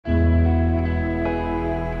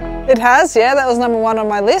It has, yeah, that was #1 on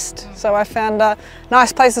my list. So I found a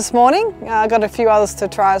nice place this morning. I got a few others to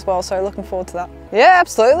try as well, so looking forward to that. Yeah,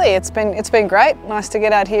 absolutely. It's been great. Nice to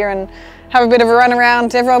get out here and have a bit of a run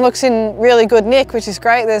around. Everyone looks in really good nick, which is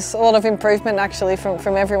great. There's a lot of improvement actually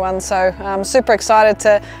from everyone, so I'm super excited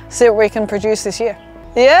to see what we can produce this year.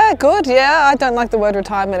 Yeah, good, yeah. I don't like the word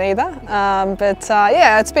retirement either, but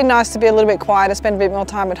yeah, it's been nice to be a little bit quieter, spend a bit more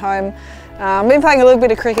time at home. I've been playing a little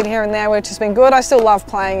bit of cricket here and there, which has been good. I still love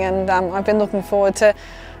playing, and I've been looking forward to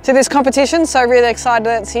this competition, so really excited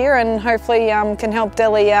that it's here and hopefully can help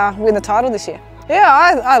Delhi win the title this year.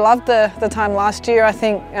 Yeah, I loved the time last year. I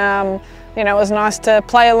think you know, it was nice to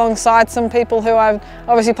play alongside some people who I've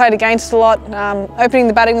obviously played against a lot. Opening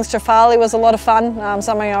the batting with Shafali was a lot of fun,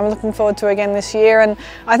 something I'm looking forward to again this year. And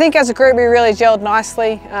I think as a group we really gelled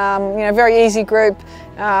nicely. You know, very easy group,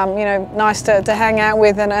 you know, nice to hang out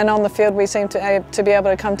with, and on the field we seem to be able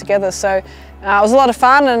to come together. So it was a lot of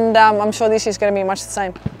fun, and I'm sure this year's going to be much the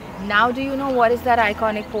same. Now do you know what is that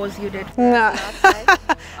iconic pose you did? No,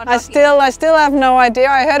 I still have no idea.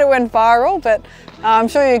 I heard it went viral, but I'm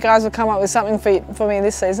sure you guys will come up with something for me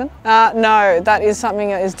this season. No, that is something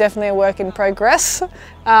that is definitely a work in progress. So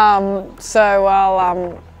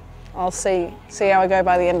I'll see how I go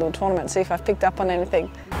by the end of the tournament, see if I've picked up on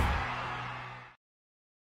anything.